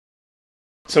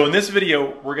So in this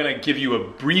video, we're going to give you a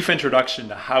brief introduction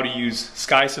to how to use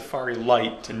SkySafari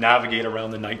Lite to navigate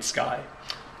around the night sky.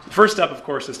 The first step, of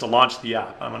course, is to launch the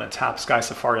app. I'm going to tap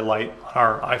SkySafari Lite on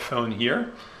our iPhone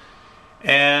here.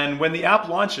 And when the app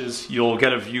launches, you'll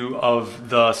get a view of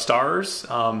the stars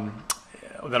that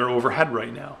are overhead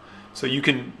right now. So you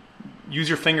can use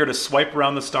your finger to swipe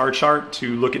around the star chart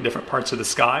to look at different parts of the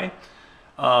sky.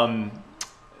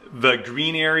 The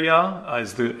green area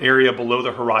is the area below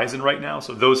the horizon right now.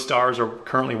 So those stars are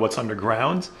currently what's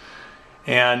underground.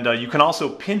 And you can also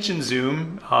pinch and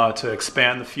zoom to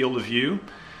expand the field of view.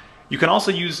 You can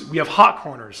also use, we have hot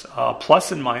corners,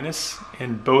 plus and minus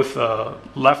in both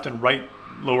left and right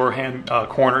lower hand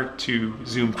corner to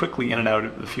zoom quickly in and out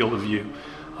of the field of view.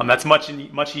 That's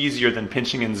much easier than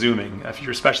pinching and zooming,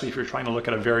 especially if you're trying to look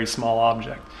at a very small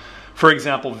object. For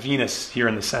example, Venus here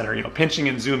in the center. Pinching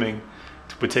and zooming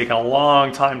would take a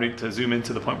long time to zoom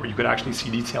into the point where you could actually see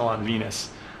detail on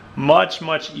Venus.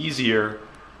 Much easier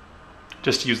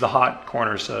just to use the hot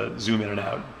corners to zoom in and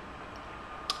out.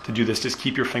 To do this, just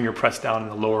keep your finger pressed down in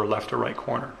the lower left or right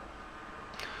corner.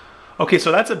 Okay,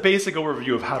 so that's a basic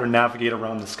overview of how to navigate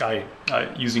around the sky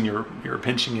using your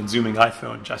pinching and zooming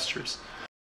iPhone gestures.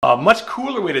 A much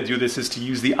cooler way to do this is to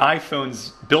use the iPhone's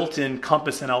built-in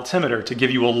compass and altimeter to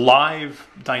give you a live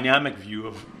dynamic view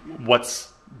of what's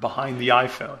behind the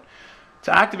iPhone.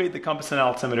 To activate the compass and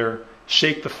altimeter,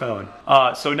 shake the phone.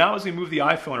 So now as we move the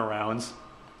iPhone around,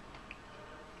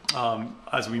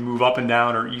 as we move up and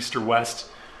down or east or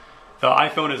west, the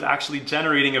iPhone is actually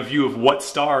generating a view of what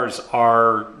stars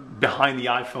are behind the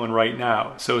iPhone right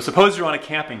now. So suppose you're on a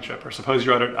camping trip, or suppose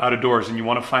you're out of doors and you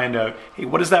want to find out, hey,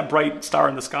 what is that bright star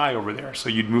in the sky over there? So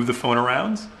you'd move the phone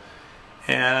around,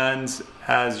 and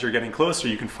as you're getting closer,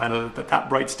 you can find out that that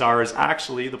bright star is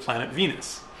actually the planet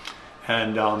Venus.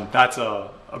 And that's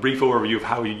a brief overview of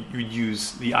how you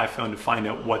use the iPhone to find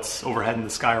out what's overhead in the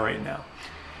sky right now.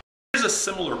 Here's a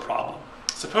similar problem.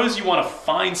 Suppose you want to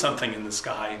find something in the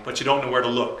sky, but you don't know where to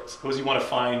look. Suppose you want to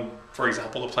find, for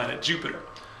example, the planet Jupiter.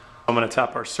 I'm going to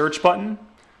tap our search button,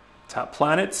 tap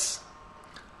planets,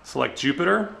 select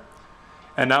Jupiter,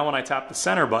 and now when I tap the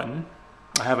center button,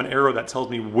 I have an arrow that tells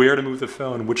me where to move the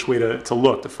phone, which way to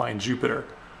look to find Jupiter.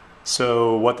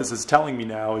 So what this is telling me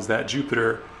now is that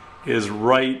Jupiter is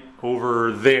right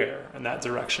over there in that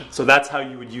direction. So that's how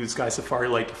you would use SkySafari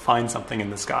Lite to find something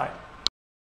in the sky.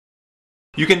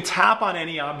 You can tap on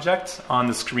any object on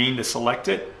the screen to select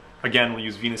it. Again, we'll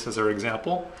use Venus as our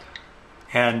example.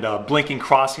 And blinking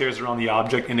crosshairs around the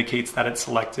object indicates that it's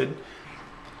selected.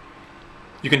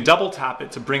 You can double tap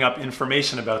it to bring up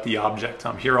information about the object.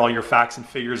 Here are all your facts and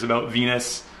figures about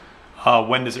Venus.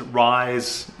 When does it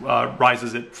rise?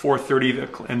 Rises at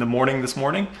 4:30 in the morning this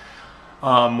morning.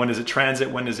 When does it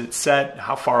transit? When does it set?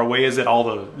 How far away is it? All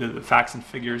the facts and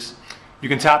figures. You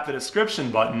can tap the description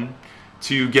button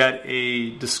to get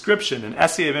a description, an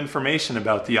essay of information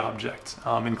about the object,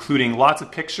 including lots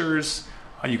of pictures.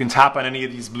 You can tap on any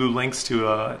of these blue links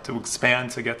to expand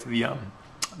to get to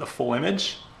the full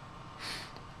image.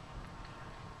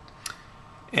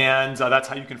 And that's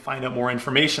how you can find out more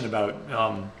information about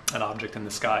an object in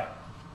the sky.